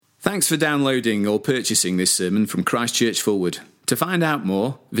Thanks for downloading or purchasing this sermon from Christ Church Fulwood. To find out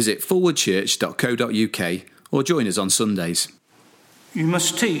more, visit fulwoodchurch.co.uk or join us on Sundays. You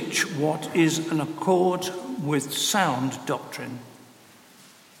must teach what is in accord with sound doctrine.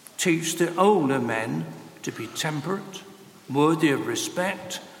 Teach the older men to be temperate, worthy of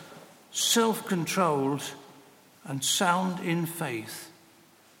respect, self-controlled, and sound in faith,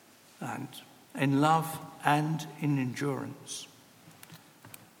 and in love and in endurance.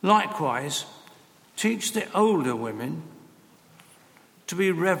 Likewise, teach the older women to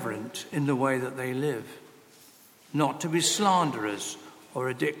be reverent in the way that they live, not to be slanderers or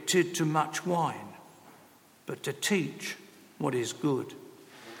addicted to much wine, but to teach what is good.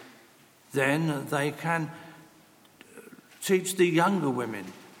 Then they can teach the younger women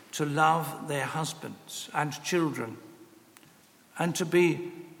to love their husbands and children, and to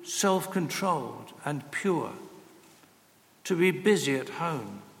be self-controlled and pure, to be busy at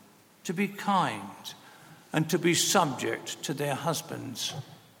home, to be kind, and to be subject to their husbands,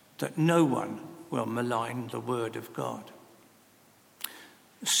 that no one will malign the word of God.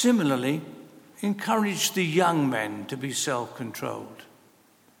 Similarly, encourage the young men to be self-controlled.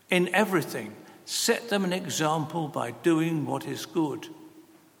 In everything, set them an example by doing what is good.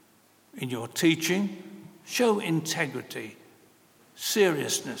 In your teaching, show integrity,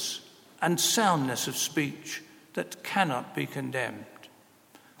 seriousness, and soundness of speech that cannot be condemned,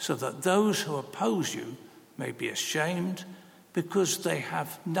 so that those who oppose you may be ashamed because they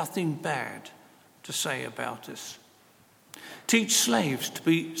have nothing bad to say about us. Teach slaves to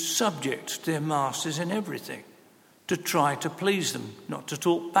be subject to their masters in everything, to try to please them, not to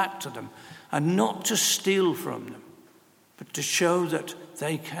talk back to them, and not to steal from them, but to show that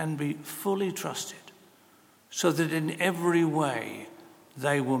they can be fully trusted, so that in every way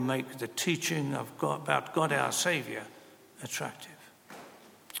they will make the teaching of God, about God our Saviour, attractive.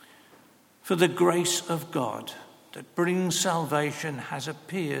 For the grace of God that brings salvation has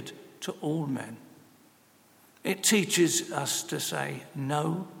appeared to all men. It teaches us to say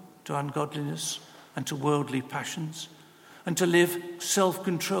no to ungodliness and to worldly passions, and to live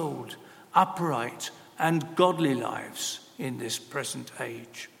self-controlled, upright, and godly lives in this present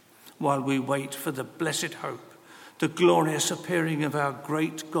age, while we wait for the blessed hope, the glorious appearing of our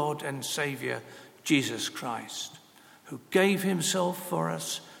great God and Saviour, Jesus Christ, who gave himself for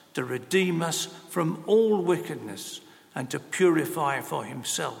us to redeem us from all wickedness and to purify for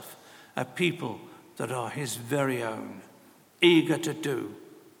himself a people that are his very own, eager to do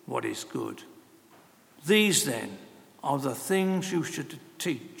what is good. These, then, are the things you should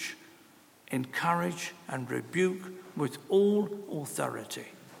teach, encourage, and rebuke with all authority.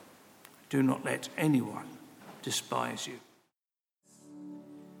 Do not let anyone despise you.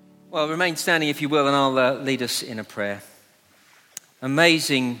 Well, remain standing if you will, and I'll lead us in a prayer.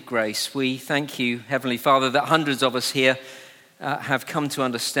 Amazing grace. We thank you, Heavenly Father, that hundreds of us here have come to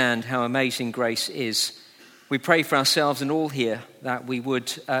understand how amazing grace is. We pray for ourselves and all here that we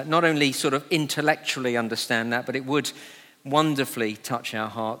would not only sort of intellectually understand that, but it would wonderfully touch our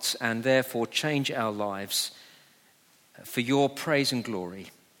hearts and therefore change our lives for your praise and glory.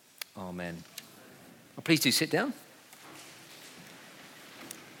 Amen. Well, please do sit down.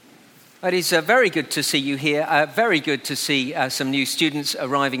 It is very good to see you here. Very good to see some new students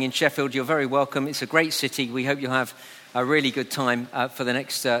arriving in Sheffield. You're very welcome. It's a great city. We hope you'll have a really good time for the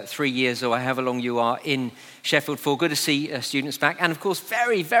next 3 years or however long you are in Sheffield for. Good to see students back. And of course,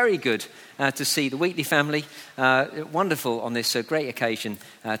 very, very good to see the Wheatley family. Wonderful on this great occasion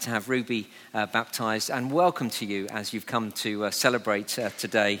to have Ruby baptised. And welcome to you as you've come to celebrate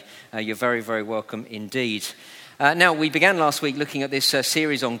today. You're very, very welcome indeed. Now, we began last week looking at this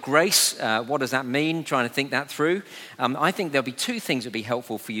series on grace. What does that mean? Trying to think that through. I think there'll be two things that would be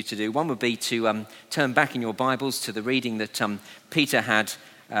helpful for you to do. One would be to turn back in your Bibles to the reading that Peter had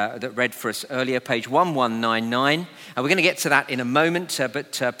that read for us earlier, page 1199. We're going to get to that in a moment,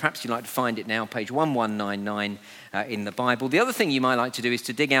 but perhaps you'd like to find it now, page 1199 in the Bible. The other thing you might like to do is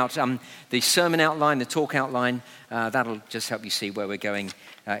to dig out the sermon outline, the talk outline. That'll just help you see where we're going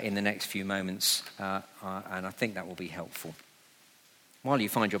in the next few moments, and I think that will be helpful. While you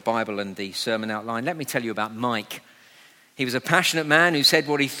find your Bible and the sermon outline, let me tell you about Mike. He was a passionate man who said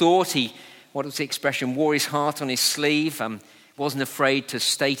what he thought. What was the expression, wore his heart on his sleeve, wasn't afraid to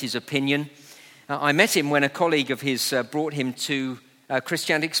state his opinion. I met him when a colleague of his brought him to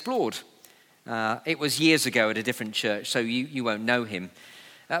Christianity Explored. It was years ago at a different church, so you won't know him.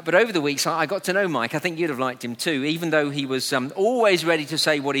 But over the weeks, I got to know Mike. I think you'd have liked him too. Even though he was always ready to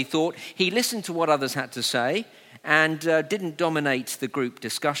say what he thought, he listened to what others had to say and didn't dominate the group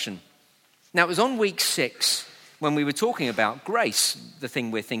discussion. Now, it was on week 6 when we were talking about grace, the thing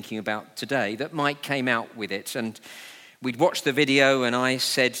we're thinking about today, that Mike came out with it. And we'd watched the video and I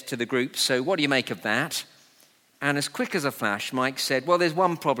said to the group, so what do you make of that? And as quick as a flash, Mike said, well, there's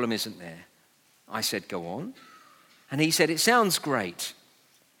one problem, isn't there? I said, go on. And he said, it sounds great,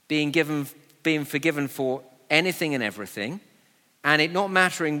 being forgiven for anything and everything, and it not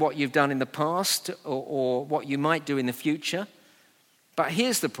mattering what you've done in the past or what you might do in the future. But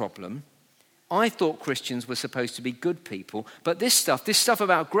here's the problem. I thought Christians were supposed to be good people, but this stuff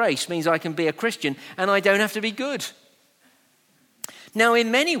about grace means I can be a Christian and I don't have to be good. Now,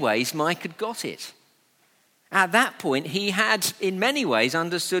 in many ways, Mike had got it. At that point, he had, in many ways,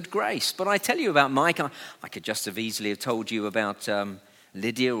 understood grace. But I tell you about Mike, I could just have easily have told you about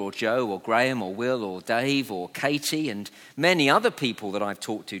Lydia or Joe or Graham or Will or Dave or Katie and many other people that I've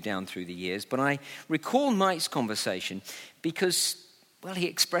talked to down through the years. But I recall Mike's conversation because, well, he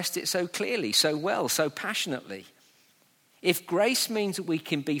expressed it so clearly, so well, so passionately. If grace means that we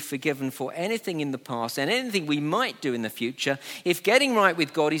can be forgiven for anything in the past and anything we might do in the future, if getting right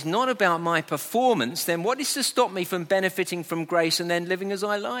with God is not about my performance, then what is to stop me from benefiting from grace and then living as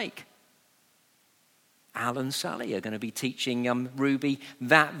I like? Al and Sally are going to be teaching Ruby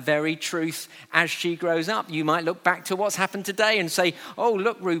that very truth as she grows up. You might look back to what's happened today and say, oh,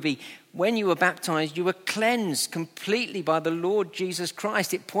 look, Ruby, when you were baptized, you were cleansed completely by the Lord Jesus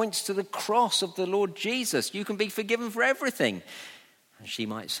Christ. It points to the cross of the Lord Jesus. You can be forgiven for everything. And she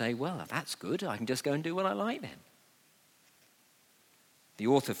might say, well, that's good. I can just go and do what I like then. The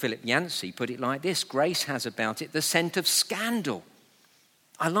author Philip Yancey put it like this: grace has about it the scent of scandal.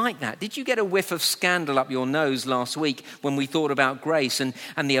 I like that. Did you get a whiff of scandal up your nose last week when we thought about grace and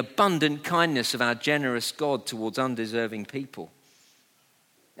the abundant kindness of our generous God towards undeserving people?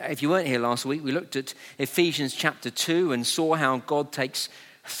 If you weren't here last week, we looked at Ephesians chapter 2 and saw how God takes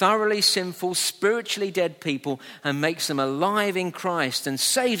thoroughly sinful, spiritually dead people and makes them alive in Christ and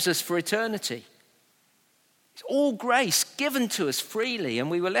saves us for eternity. It's all grace given to us freely, and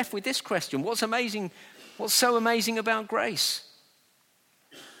we were left with this question: what's so amazing about grace?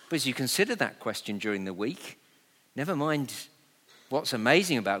 But as you consider that question during the week, never mind what's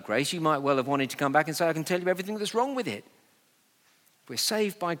amazing about grace, you might well have wanted to come back and say, I can tell you everything that's wrong with it. If we're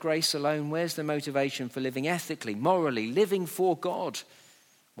saved by grace alone, where's the motivation for living ethically, morally, living for God?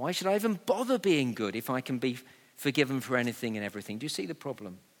 Why should I even bother being good if I can be forgiven for anything and everything? Do you see the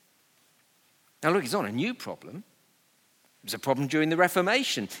problem? Now look, it's not a new problem. It was a problem during the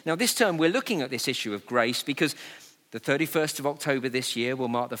Reformation. Now this term we're looking at this issue of grace because the 31st of October this year will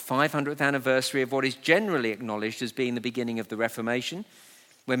mark the 500th anniversary of what is generally acknowledged as being the beginning of the Reformation,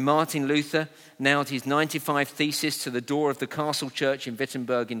 when Martin Luther nailed his 95 Theses to the door of the Castle Church in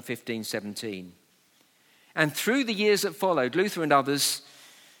Wittenberg in 1517. And through the years that followed, Luther and others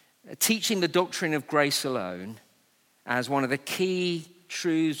teaching the doctrine of grace alone as one of the key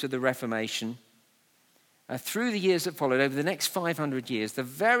truths of the Reformation, through the years that followed, over the next 500 years, the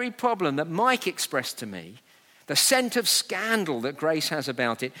very problem that Mike expressed to me, the scent of scandal that grace has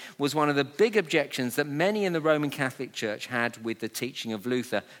about it, was one of the big objections that many in the Roman Catholic Church had with the teaching of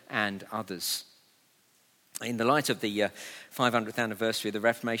Luther and others. In the light of the 500th anniversary of the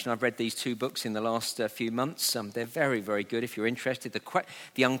Reformation, I've read these two books in the last few months. They're very, very good if you're interested.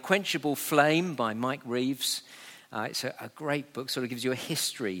 The Unquenchable Flame by Mike Reeves. It's a great book, sort of gives you a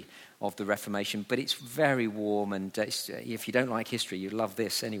history of the Reformation, but it's very warm, and if you don't like history, you'll love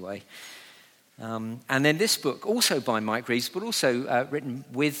this anyway. And then this book, also by Mike Reeves, but also written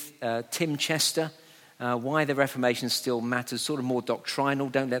with Tim Chester, Why the Reformation Still Matters, sort of more doctrinal.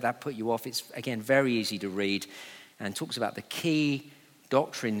 Don't let that put you off. It's, again, very easy to read and talks about the key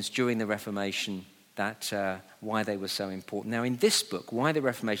doctrines during the Reformation, that why they were so important. Now, in this book, Why the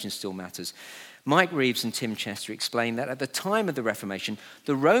Reformation Still Matters, Mike Reeves and Tim Chester explain that at the time of the Reformation,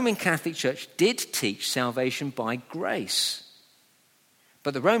 the Roman Catholic Church did teach salvation by grace.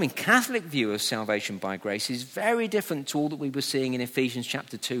 But the Roman Catholic view of salvation by grace is very different to all that we were seeing in Ephesians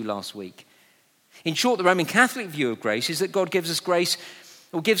chapter 2 last week. In short, the Roman Catholic view of grace is that God gives us grace,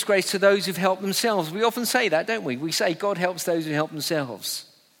 or gives grace to those who've helped themselves. We often say that, don't we? We say God helps those who help themselves.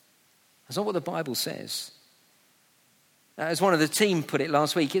 That's not what the Bible says. As one of the team put it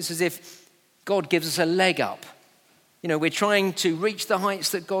last week, it's as if God gives us a leg up. You know, we're trying to reach the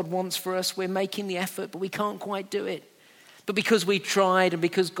heights that God wants for us. We're making the effort, but we can't quite do it. But because we tried and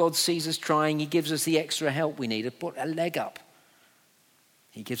because God sees us trying, he gives us the extra help we need to put a leg up.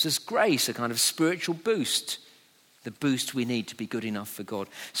 He gives us grace, a kind of spiritual boost, the boost we need to be good enough for God.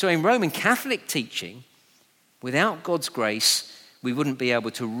 So in Roman Catholic teaching, without God's grace, we wouldn't be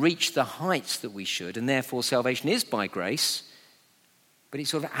able to reach the heights that we should, and therefore salvation is by grace, but it's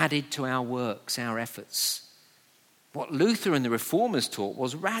sort of added to our works, our efforts. What Luther and the Reformers taught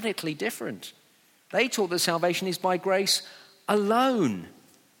was radically different. They taught that salvation is by grace alone.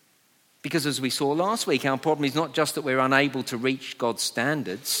 Because as we saw last week, our problem is not just that we're unable to reach God's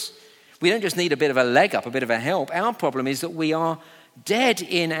standards. We don't just need a bit of a leg up, a bit of a help. Our problem is that we are dead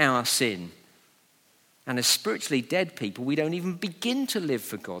in our sin. And as spiritually dead people, we don't even begin to live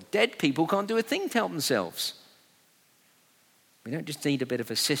for God. Dead people can't do a thing to help themselves. We don't just need a bit of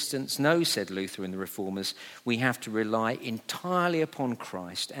assistance. No, said Luther and the Reformers, we have to rely entirely upon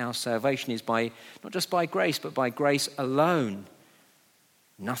Christ. Our salvation is not just by grace, but by grace alone.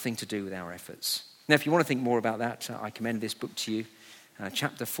 Nothing to do with our efforts. Now, if you want to think more about that, I commend this book to you.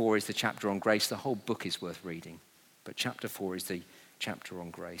 Chapter 4 is the chapter on grace. The whole book is worth reading. But chapter 4 is the chapter on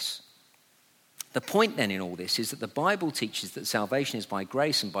grace. The point then in all this is that the Bible teaches that salvation is by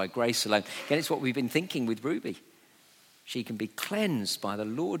grace and by grace alone. Again, it's what we've been thinking with Ruby. She can be cleansed by the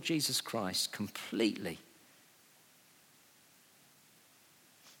Lord Jesus Christ completely.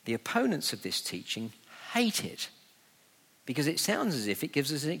 The opponents of this teaching hate it because it sounds as if it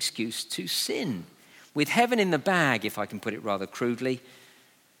gives us an excuse to sin. With heaven in the bag, if I can put it rather crudely,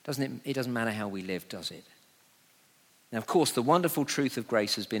 it doesn't matter how we live, does it? Now, of course, the wonderful truth of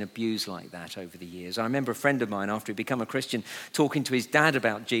grace has been abused like that over the years. I remember a friend of mine, after he'd become a Christian, talking to his dad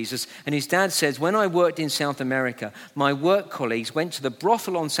about Jesus. And his dad says, when I worked in South America, my work colleagues went to the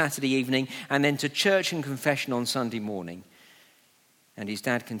brothel on Saturday evening and then to church and confession on Sunday morning. And his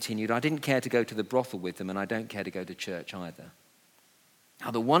dad continued, I didn't care to go to the brothel with them and I don't care to go to church either.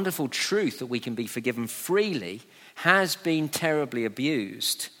 Now, the wonderful truth that we can be forgiven freely has been terribly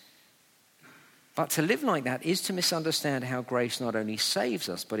abused. But to live like that is to misunderstand how grace not only saves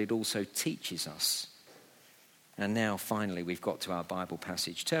us, but it also teaches us. And now, finally, we've got to our Bible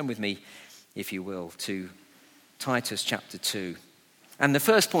passage. Turn with me, if you will, to Titus chapter 2. And the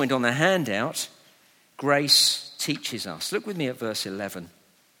first point on the handout, grace teaches us. Look with me at verse 11.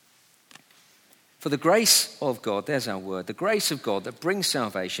 For the grace of God, there's our word, the grace of God that brings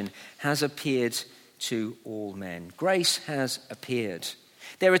salvation has appeared to all men. Grace has appeared.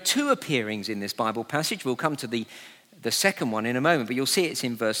 There are two appearings in this Bible passage. We'll come to the second one in a moment, but you'll see it's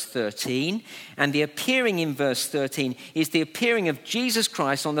in verse 13. And the appearing in verse 13 is the appearing of Jesus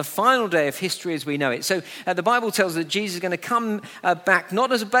Christ on the final day of history as we know it. So the Bible tells us that Jesus is going to come back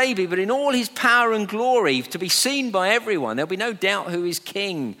not as a baby, but in all his power and glory to be seen by everyone. There'll be no doubt who is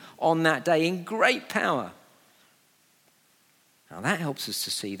king on that day in great power. Now that helps us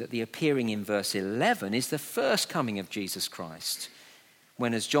to see that the appearing in verse 11 is the first coming of Jesus Christ.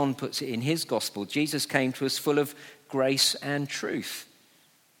 When, as John puts it in his gospel, Jesus came to us full of grace and truth.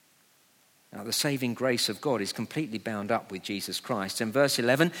 Now, the saving grace of God is completely bound up with Jesus Christ. In verse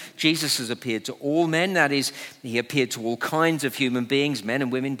 11, Jesus has appeared to all men. That is, he appeared to all kinds of human beings, men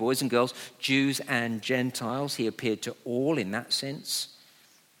and women, boys and girls, Jews and Gentiles. He appeared to all in that sense.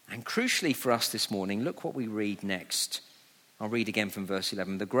 And crucially for us this morning, look what we read next. I'll read again from verse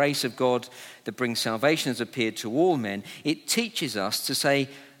 11. The grace of God that brings salvation has appeared to all men. It teaches us to say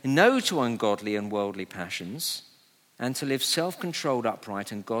no to ungodly and worldly passions and to live self-controlled,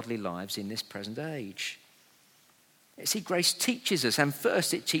 upright and godly lives in this present age. You see, grace teaches us, and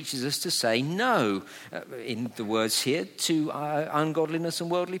first it teaches us to say no, in the words here, to ungodliness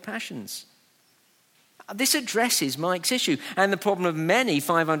and worldly passions. This addresses Mike's issue and the problem of many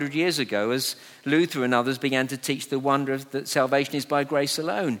 500 years ago as Luther and others began to teach the wonder that salvation is by grace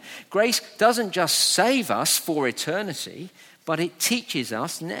alone. Grace doesn't just save us for eternity, but it teaches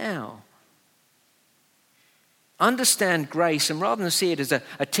us now. Understand grace, and rather than see it as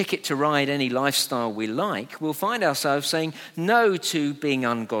a ticket to ride any lifestyle we like, we'll find ourselves saying no to being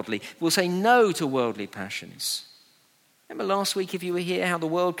ungodly. We'll say no to worldly passions. Remember last week, if you were here, how the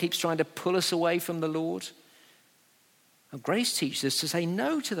world keeps trying to pull us away from the Lord? Well, grace teaches us to say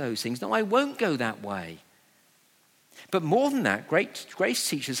no to those things. No, I won't go that way. But more than that, grace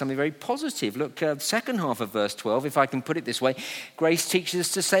teaches something very positive. Look, the second half of verse 12, if I can put it this way. Grace teaches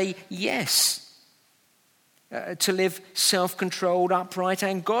us to say yes, to live self-controlled, upright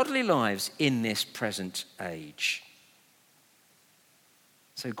and godly lives in this present age.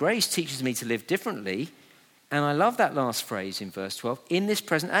 So grace teaches me to live differently. And I love that last phrase in verse 12, in this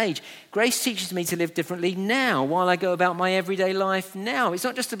present age. Grace teaches me to live differently now while I go about my everyday life now. It's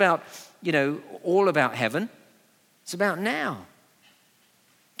not just about, all about heaven. It's about now.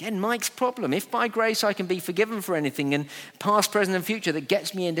 Again, Mike's problem. If by grace I can be forgiven for anything and past, present and future that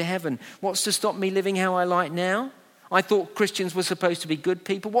gets me into heaven, what's to stop me living how I like now? I thought Christians were supposed to be good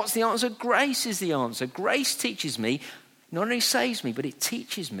people. What's the answer? Grace is the answer. Grace teaches me, not only saves me, but it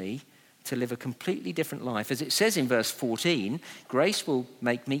teaches me to live a completely different life. As it says in verse 14, grace will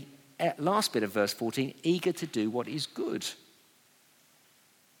make me last bit of verse 14, eager to do what is good.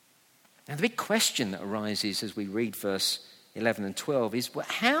 Now, the big question that arises as we read verse 11 and 12 is, well,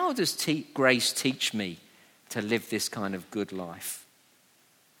 how does grace teach me to live this kind of good life?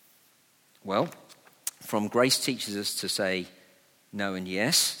 Well, from grace teaches us to say no and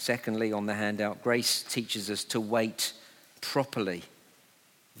yes. Secondly, on the handout, grace teaches us to wait properly.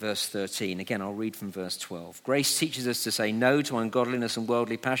 Verse 13, again, I'll read from verse 12. Grace teaches us to say no to ungodliness and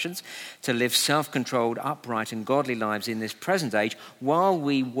worldly passions, to live self-controlled, upright and godly lives in this present age while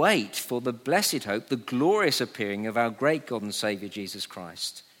we wait for the blessed hope, the glorious appearing of our great God and Saviour, Jesus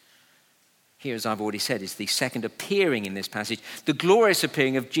Christ. Here, as I've already said, is the second appearing in this passage, the glorious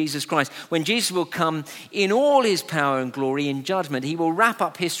appearing of Jesus Christ. When Jesus will come in all his power and glory in judgment, he will wrap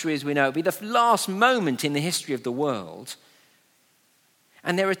up history as we know it. It'll be the last moment in the history of the world.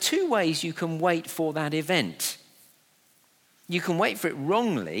 And there are two ways you can wait for that event. You can wait for it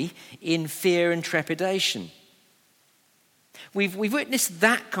wrongly in fear and trepidation. We've witnessed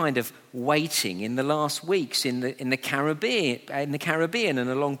that kind of waiting in the last weeks in the Caribbean and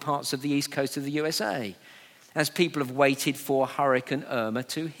along parts of the east coast of the USA, as people have waited for Hurricane Irma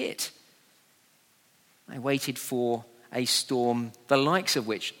to hit. They waited for a storm, the likes of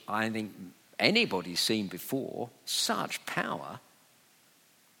which I think anybody's seen before, such power.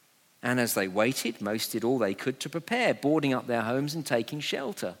 And as they waited, most did all they could to prepare, boarding up their homes and taking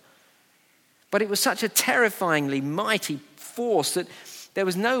shelter. But it was such a terrifyingly mighty force that there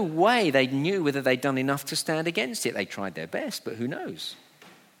was no way they knew whether they'd done enough to stand against it. They tried their best, but who knows?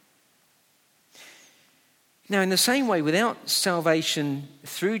 Now, in the same way, without salvation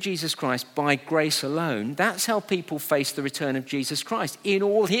through Jesus Christ by grace alone, that's how people face the return of Jesus Christ in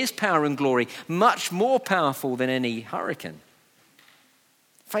all his power and glory, much more powerful than any hurricane.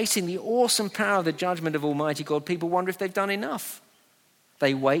 Facing the awesome power of the judgment of Almighty God, people wonder if they've done enough.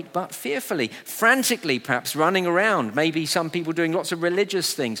 They wait but fearfully, frantically perhaps, running around. Maybe some people doing lots of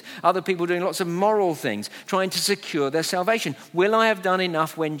religious things, other people doing lots of moral things, trying to secure their salvation. Will I have done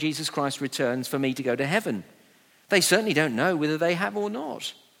enough when Jesus Christ returns for me to go to heaven? They certainly don't know whether they have or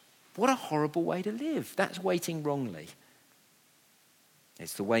not. What a horrible way to live. That's waiting wrongly.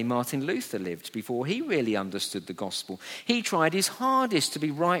 It's the way Martin Luther lived before he really understood the gospel. He tried his hardest to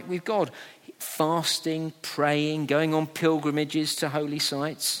be right with God, fasting, praying, going on pilgrimages to holy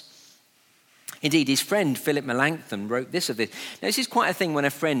sites. Indeed, his friend Philip Melanchthon wrote this of this. Now, this is quite a thing when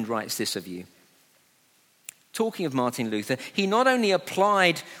a friend writes this of you. Talking of Martin Luther, he not only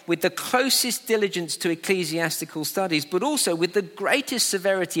applied with the closest diligence to ecclesiastical studies, but also with the greatest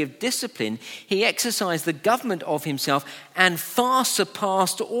severity of discipline, he exercised the government of himself and far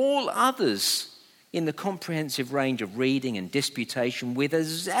surpassed all others in the comprehensive range of reading and disputation with a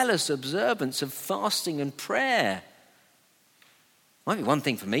zealous observance of fasting and prayer. Might be one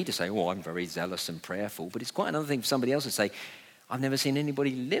thing for me to say, oh, I'm very zealous and prayerful, but it's quite another thing for somebody else to say, I've never seen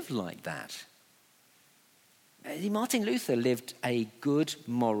anybody live like that. Martin Luther lived a good,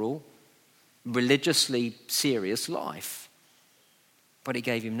 moral, religiously serious life, but it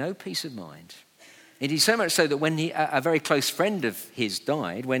gave him no peace of mind. It is so much so that when a very close friend of his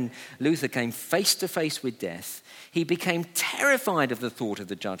died, when Luther came face to face with death, he became terrified of the thought of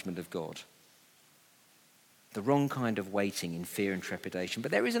the judgment of God. The wrong kind of waiting in fear and trepidation.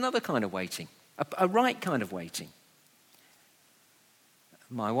 But there is another kind of waiting, a right kind of waiting.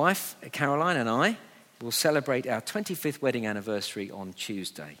 My wife, Caroline, and I will celebrate our 25th wedding anniversary on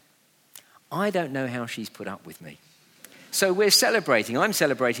Tuesday. I don't know how she's put up with me. So we're celebrating. I'm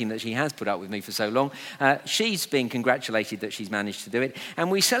celebrating that she has put up with me for so long. She's being congratulated that she's managed to do it. And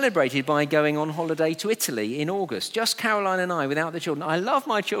we celebrated by going on holiday to Italy in August. Just Caroline and I without the children. I love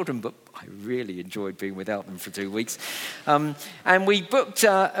my children, but I really enjoyed being without them for 2 weeks. And we booked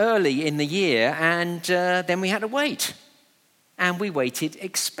early in the year, and then we had to wait. And we waited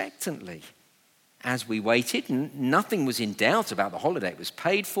expectantly. As we waited, nothing was in doubt about the holiday. It was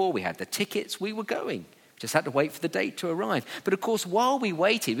paid for. We had the tickets. We were going. Just had to wait for the date to arrive. But of course, while we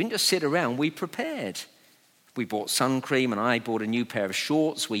waited, we didn't just sit around. We prepared. We bought sun cream, and I bought a new pair of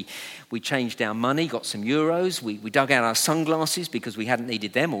shorts. We changed our money, got some euros. We dug out our sunglasses because we hadn't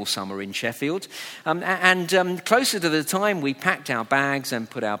needed them all summer in Sheffield. And closer to the time, we packed our bags and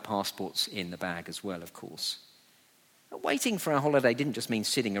put our passports in the bag as well, of course. But waiting for our holiday didn't just mean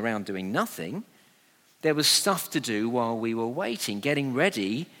sitting around doing nothing. There was stuff to do while we were waiting. Getting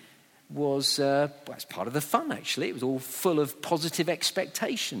ready was it's part of the fun, actually. It was all full of positive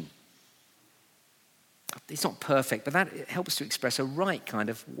expectation. It's not perfect, but that helps to express a right kind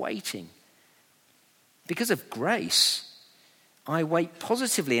of waiting. Because of grace, I wait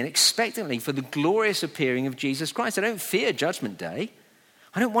positively and expectantly for the glorious appearing of Jesus Christ. I don't fear Judgment Day.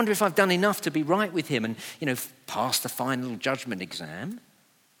 I don't wonder if I've done enough to be right with him and, pass the final judgment exam.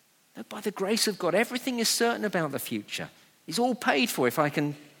 No, by the grace of God, everything is certain about the future. It's all paid for, if I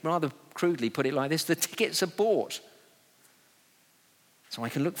can rather crudely put it like this. The tickets are bought. So I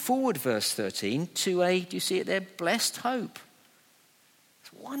can look forward, verse 13, to do you see it there? Blessed hope.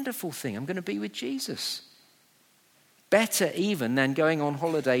 It's a wonderful thing. I'm going to be with Jesus. Better even than going on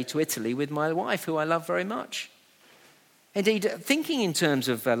holiday to Italy with my wife, who I love very much. Indeed, thinking in terms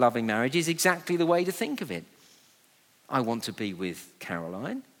of loving marriage is exactly the way to think of it. I want to be with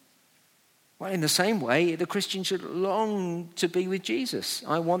Caroline. Well, in the same way, the Christian should long to be with Jesus.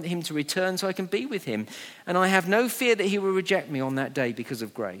 I want him to return so I can be with him. And I have no fear that he will reject me on that day because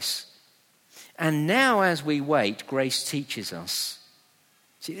of grace. And now as we wait, grace teaches us.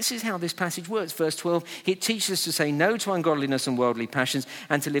 See, this is how this passage works. Verse 12, it teaches us to say no to ungodliness and worldly passions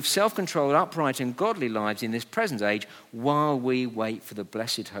and to live self-controlled, upright and godly lives in this present age while we wait for the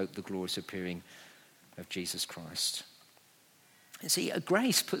blessed hope, the glorious appearing of Jesus Christ. See,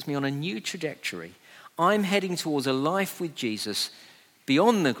 grace puts me on a new trajectory. I'm heading towards a life with Jesus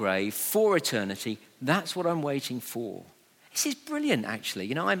beyond the grave for eternity. That's what I'm waiting for. This is brilliant,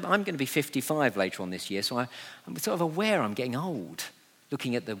 actually. I'm going to be 55 later on this year, so I'm sort of aware I'm getting old.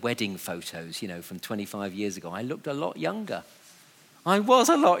 Looking at the wedding photos, from 25 years ago, I looked a lot younger. I was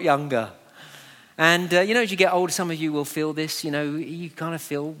a lot younger. And, as you get older, some of you will feel this, you kind of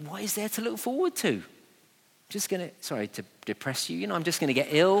feel, what is there to look forward to? Sorry to depress you, I'm just going to get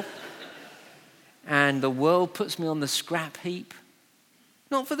ill. And the world puts me on the scrap heap.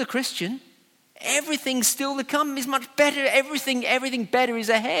 Not for the Christian. Everything still to come is much better. Everything better is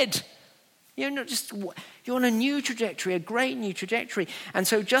ahead. You're on a new trajectory, a great new trajectory. And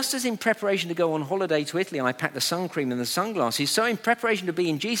so just as in preparation to go on holiday to Italy, I packed the sun cream and the sunglasses, so in preparation to be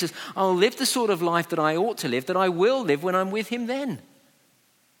in Jesus, I'll live the sort of life that I ought to live, that I will live when I'm with him then.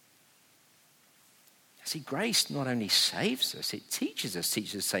 See, grace not only saves us, it teaches us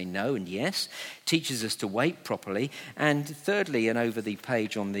to say no and yes, teaches us to wait properly. And thirdly, and over the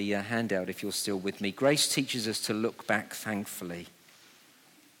page on the handout, if you're still with me, grace teaches us to look back thankfully.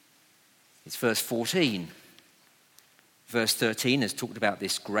 It's verse 14. Verse 13 has talked about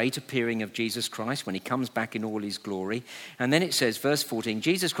this great appearing of Jesus Christ when he comes back in all his glory. And then it says, verse 14,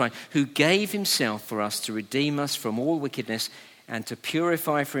 Jesus Christ, who gave himself for us to redeem us from all wickedness and to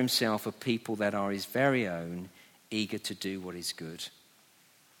purify for himself a people that are his very own, eager to do what is good.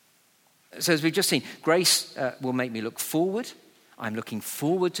 So as we've just seen, grace will make me look forward. I'm looking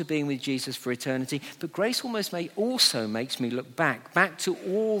forward to being with Jesus for eternity. But grace also makes me look back to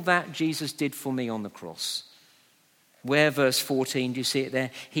all that Jesus did for me on the cross. Where, verse 14, do you see it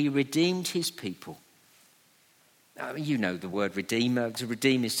there? He redeemed his people. You know the word redeem. To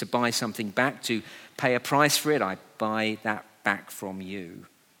redeem is to buy something back, to pay a price for it. I buy that back from you.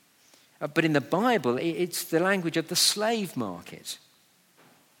 But in the Bible, it's the language of the slave market.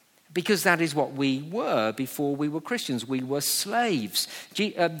 Because that is what we were before we were Christians. We were slaves.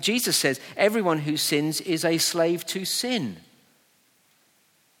 Jesus says, everyone who sins is a slave to sin.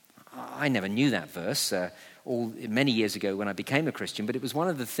 I never knew that verse many years ago when I became a Christian, but it was one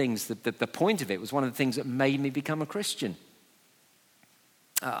of the things, the point of it was one of the things that made me become a Christian.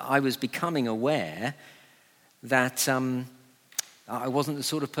 I was becoming aware that I wasn't the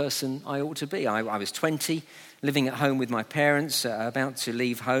sort of person I ought to be. I was 20, living at home with my parents, about to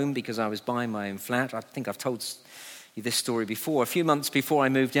leave home because I was buying my own flat. I think I've told you this story before. A few months before I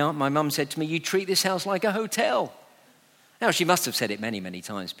moved out, my mum said to me, "You treat this house like a hotel." Now, she must have said it many, many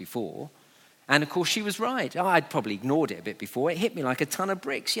times before. And of course, she was right. I'd probably ignored it a bit before. It hit me like a ton of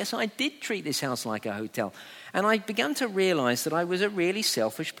bricks. Yes, I did treat this house like a hotel. And I began to realize that I was a really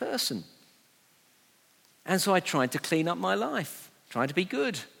selfish person. And so I tried to clean up my life. Trying to be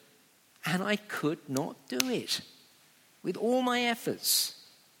good. And I could not do it with all my efforts.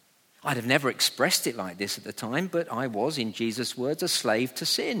 I'd have never expressed it like this at the time, but I was, in Jesus' words, a slave to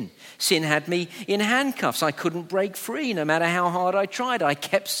sin. Sin had me in handcuffs. I couldn't break free no matter how hard I tried. I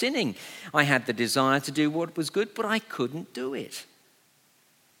kept sinning. I had the desire to do what was good, but I couldn't do it.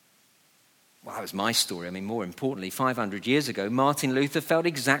 Well, that was my story. More importantly, 500 years ago, Martin Luther felt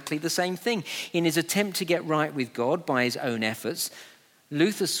exactly the same thing. In his attempt to get right with God by his own efforts,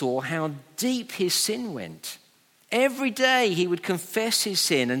 Luther saw how deep his sin went. Every day he would confess his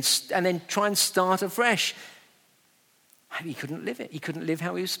sin and then try and start afresh. He couldn't live it. He couldn't live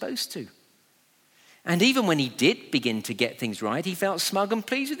how he was supposed to. And even when he did begin to get things right, he felt smug and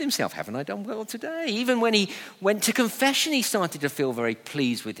pleased with himself. Haven't I done well today? Even when he went to confession, he started to feel very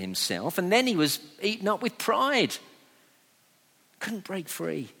pleased with himself. And then he was eaten up with pride. Couldn't break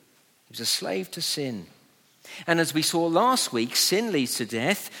free. He was a slave to sin. And as we saw last week, sin leads to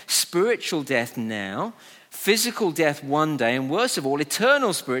death, spiritual death now, physical death one day, and worst of all,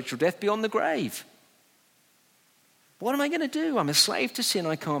 eternal spiritual death beyond the grave. What am I going to do? I'm a slave to sin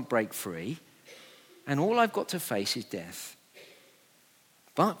I can't break free, and all I've got to face is death.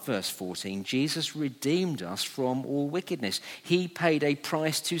 But, verse 14, Jesus redeemed us from all wickedness. He paid a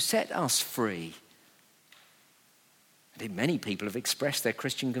price to set us free. I think many people have expressed their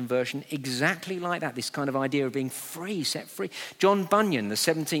Christian conversion exactly like that, this kind of idea of being free, set free. John Bunyan, the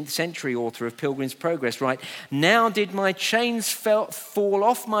 17th century author of Pilgrim's Progress, writes, "Now did my chains fall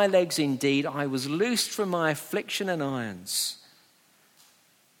off my legs indeed, I was loosed from my affliction and irons."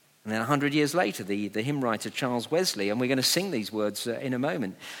 And then 100 years later, the hymn writer Charles Wesley, and we're going to sing these words in a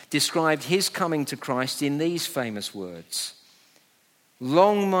moment, described his coming to Christ in these famous words.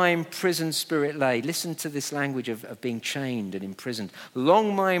 "Long my imprisoned spirit lay." Listen to this language of being chained and imprisoned.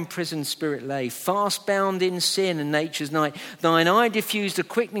 "Long my imprisoned spirit lay, fast bound in sin and nature's night. Thine eye diffused a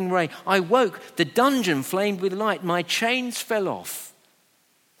quickening ray. I woke, the dungeon flamed with light. My chains fell off,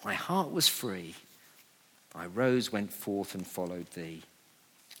 my heart was free. I rose, went forth and followed thee."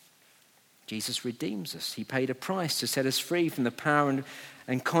 Jesus redeems us. He paid a price to set us free from the power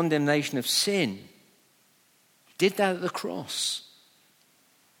and condemnation of sin. He did that at the cross.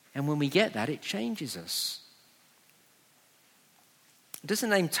 And when we get that, it changes us. Does the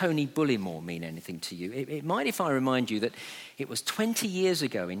name Tony Bullimore mean anything to you? It might if I remind you that it was 20 years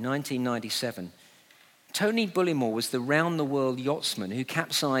ago in 1997. Tony Bullimore was the round-the-world yachtsman who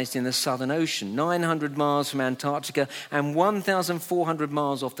capsized in the Southern Ocean, 900 miles from Antarctica and 1,400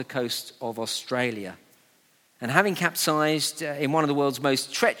 miles off the coast of Australia. And having capsized in one of the world's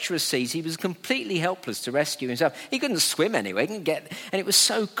most treacherous seas, he was completely helpless to rescue himself. He couldn't swim anyway, and it was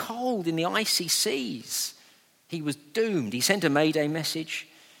so cold in the icy seas. He was doomed. He sent a mayday message,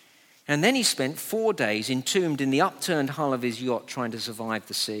 and then he spent 4 days entombed in the upturned hull of his yacht trying to survive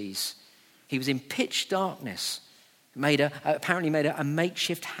the seas. He was in pitch darkness, apparently made a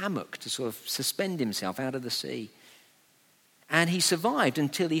makeshift hammock to sort of suspend himself out of the sea. And he survived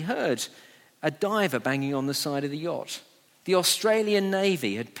until he heard a diver banging on the side of the yacht. The Australian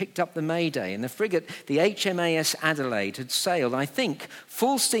Navy had picked up the mayday, and the frigate, the HMAS Adelaide, had sailed, I think,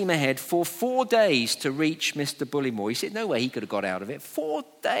 full steam ahead for 4 days to reach Mr. Bullimore. He said no way he could have got out of it. 4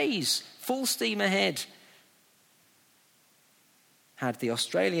 days, full steam ahead. Had the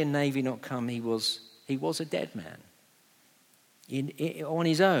Australian Navy not come, he was a dead man. On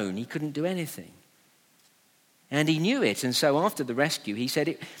his own, he couldn't do anything. And he knew it, and so after the rescue, he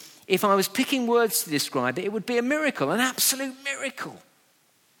said, if I was picking words to describe it, it would be a miracle, an absolute miracle.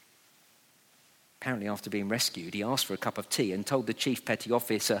 Apparently, after being rescued, he asked for a cup of tea and told the chief petty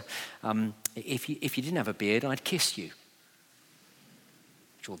officer, if you didn't have a beard, I'd kiss you.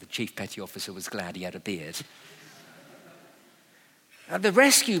 I'm sure the chief petty officer was glad he had a beard. The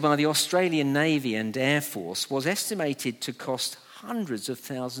rescue by the Australian Navy and Air Force was estimated to cost hundreds of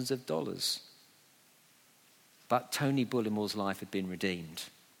thousands of dollars. But Tony Bullimore's life had been redeemed.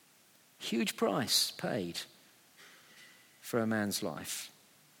 Huge price paid for a man's life.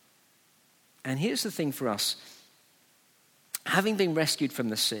 And here's the thing for us. Having been rescued from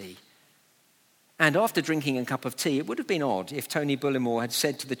the sea, and after drinking a cup of tea, it would have been odd if Tony Bullimore had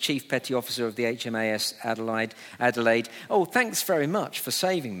said to the chief petty officer of the HMAS Adelaide, "Oh, thanks very much for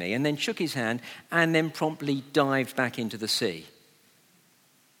saving me," and then shook his hand and then promptly dived back into the sea.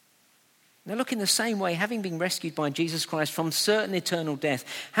 Now look, in the same way, having been rescued by Jesus Christ from certain eternal death,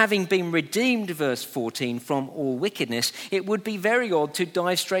 having been redeemed, verse 14, from all wickedness, it would be very odd to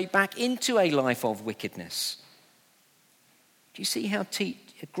dive straight back into a life of wickedness. Do you see how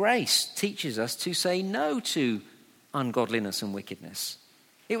grace teaches us to say no to ungodliness and wickedness?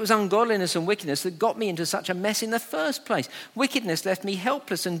 It was ungodliness and wickedness that got me into such a mess in the first place. Wickedness left me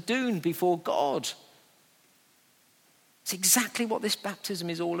helpless and doomed before God. It's exactly what this baptism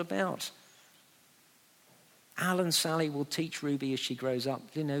is all about. Al and Sally will teach Ruby as she grows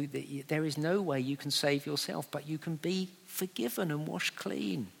up, that there is no way you can save yourself, but you can be forgiven and washed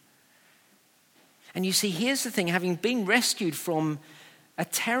clean. And you see, here's the thing, having been rescued from a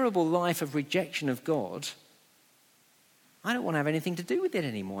terrible life of rejection of God, I don't want to have anything to do with it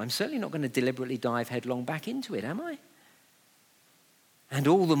anymore. I'm certainly not going to deliberately dive headlong back into it, am I? And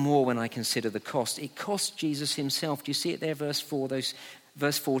all the more when I consider the cost. It cost Jesus himself. Do you see it there, verse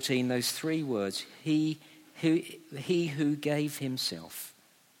 14, those 3 words? He who gave himself.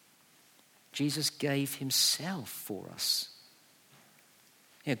 Jesus gave himself for us.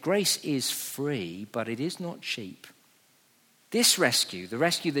 Yeah, grace is free, but it is not cheap. This rescue, the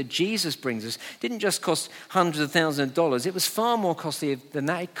rescue that Jesus brings us, didn't just cost hundreds of thousands of dollars. It was far more costly than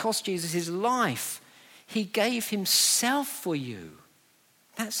that. It cost Jesus his life. He gave himself for you.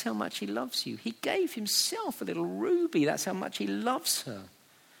 That's how much he loves you. He gave himself, a little Ruby. That's how much he loves her.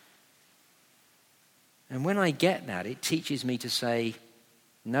 And when I get that, it teaches me to say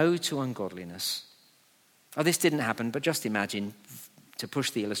no to ungodliness. Oh, this didn't happen, but just imagine, to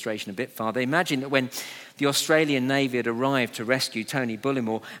push the illustration a bit farther, imagine that when the Australian Navy had arrived to rescue Tony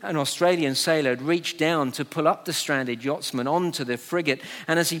Bullimore, an Australian sailor had reached down to pull up the stranded yachtsman onto the frigate,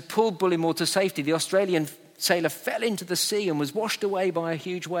 and as he pulled Bullimore to safety, the Australian sailor fell into the sea and was washed away by a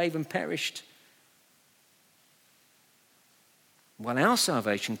huge wave and perished. Well, our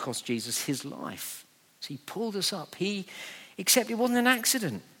salvation cost Jesus his life. So he pulled us up. Except it wasn't an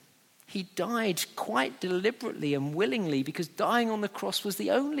accident. He died quite deliberately and willingly, because dying on the cross was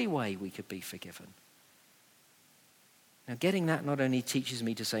the only way we could be forgiven. Now, getting that not only teaches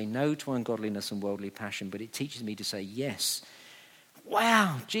me to say no to ungodliness and worldly passion, but it teaches me to say yes.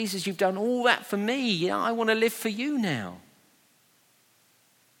 Wow, Jesus, you've done all that for me. I want to live for you now.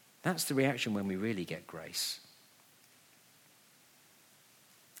 That's the reaction when we really get grace.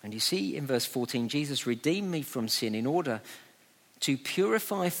 And you see in verse 14, Jesus redeemed me from sin in order to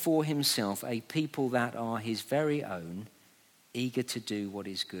purify for himself a people that are his very own, eager to do what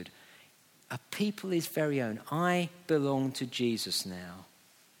is good. A people his very own. I belong to Jesus now.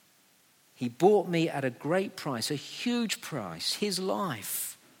 He bought me at a great price, a huge price, his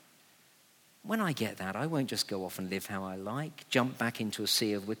life. When I get that, I won't just go off and live how I like, jump back into a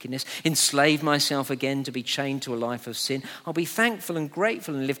sea of wickedness, enslave myself again to be chained to a life of sin. I'll be thankful and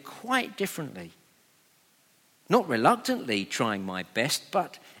grateful and live quite differently. Not reluctantly trying my best,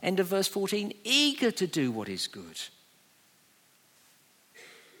 but, end of verse 14, eager to do what is good.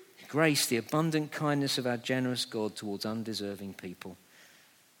 Grace, the abundant kindness of our generous God towards undeserving people.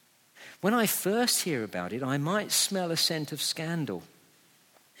 When I first hear about it, I might smell a scent of scandal.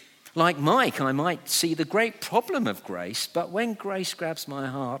 Like Mike, I might see the great problem of grace, but when grace grabs my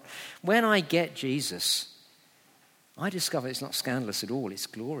heart, when I get Jesus, I discover it's not scandalous at all, it's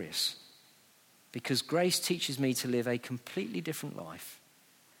glorious. Because grace teaches me to live a completely different life.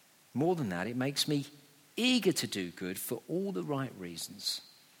 More than that, it makes me eager to do good for all the right reasons.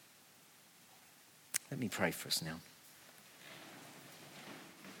 Let me pray for us now.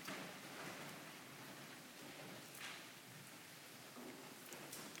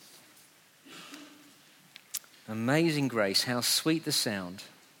 Amazing grace, how sweet the sound.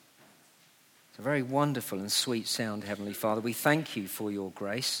 It's a very wonderful and sweet sound, Heavenly Father. We thank you for your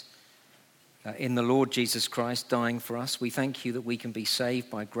grace in the Lord Jesus Christ dying for us. We thank you that we can be saved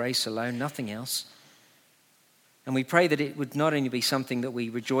by grace alone, nothing else. And we pray that it would not only be something that we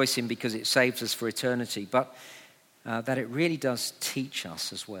rejoice in because it saves us for eternity, but that it really does teach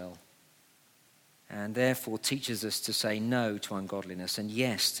us as well. And therefore teaches us to say no to ungodliness and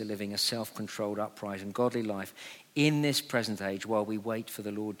yes to living a self-controlled, upright and godly life in this present age while we wait for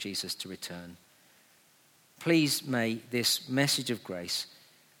the Lord Jesus to return. Please may this message of grace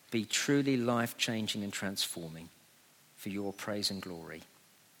be truly life-changing and transforming for your praise and glory.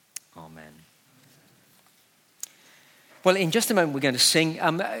 Amen. Well, in just a moment we're going to sing.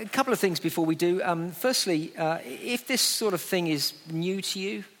 A couple of things before we do. Firstly, if this sort of thing is new to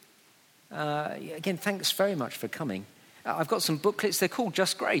you, again, thanks very much for coming. I've got some booklets. They're called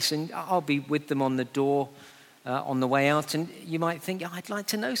Just Grace, and I'll be with them on the door on the way out. And you might think, I'd like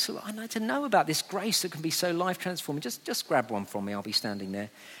to know about this grace that can be so life-transforming. Just grab one from me. I'll be standing there.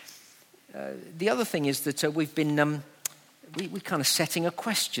 The other thing is that we've been we're kind of setting a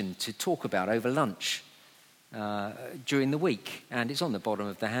question to talk about over lunch during the week, and it's on the bottom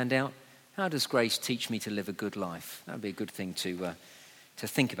of the handout. How does grace teach me to live a good life? That would be a good thing to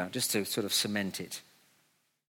think about, just to sort of cement it.